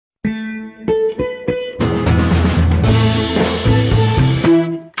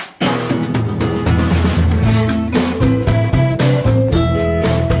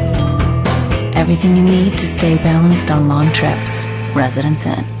everything you need to stay balanced on long trips. Residence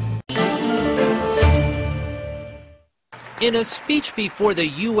Inn. In a speech before the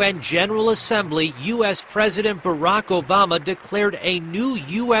UN General Assembly, U.S. President Barack Obama declared a new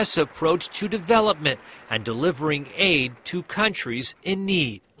U.S. approach to development and delivering aid to countries in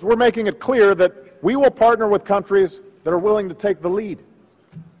need. We're making it clear that we will partner with countries that are willing to take the lead,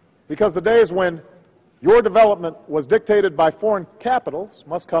 because the days when your development was dictated by foreign capitals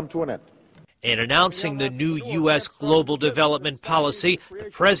must come to an end. In announcing the new U.S. global development policy, the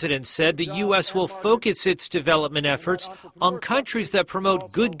president said the U.S. will focus its development efforts on countries that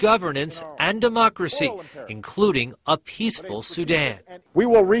promote good governance and democracy, including a peaceful Sudan. We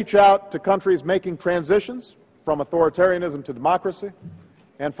will reach out to countries making transitions from authoritarianism to democracy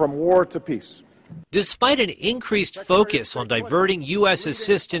and from war to peace. Despite an increased focus on diverting U.S.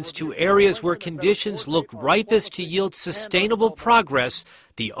 assistance to areas where conditions look ripest to yield sustainable progress,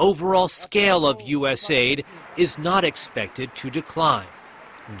 the overall scale of U.S. aid is not expected to decline.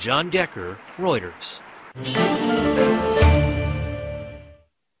 John Decker, Reuters.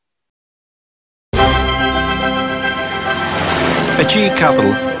 At GE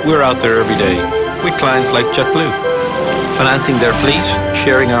Capital, we're out there every day with clients like JetBlue, financing their fleet,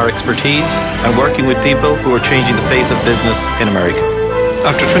 sharing our expertise, and working with people who are changing the face of business in America.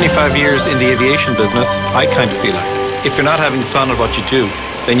 After 25 years in the aviation business, I kind of feel like if you're not having fun at what you do,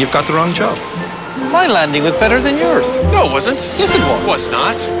 then you've got the wrong job. My landing was better than yours. No, it wasn't. Yes, it was. Was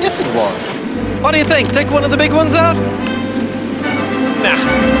not. Yes, it was. What do you think? Take one of the big ones out?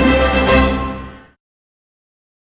 Nah.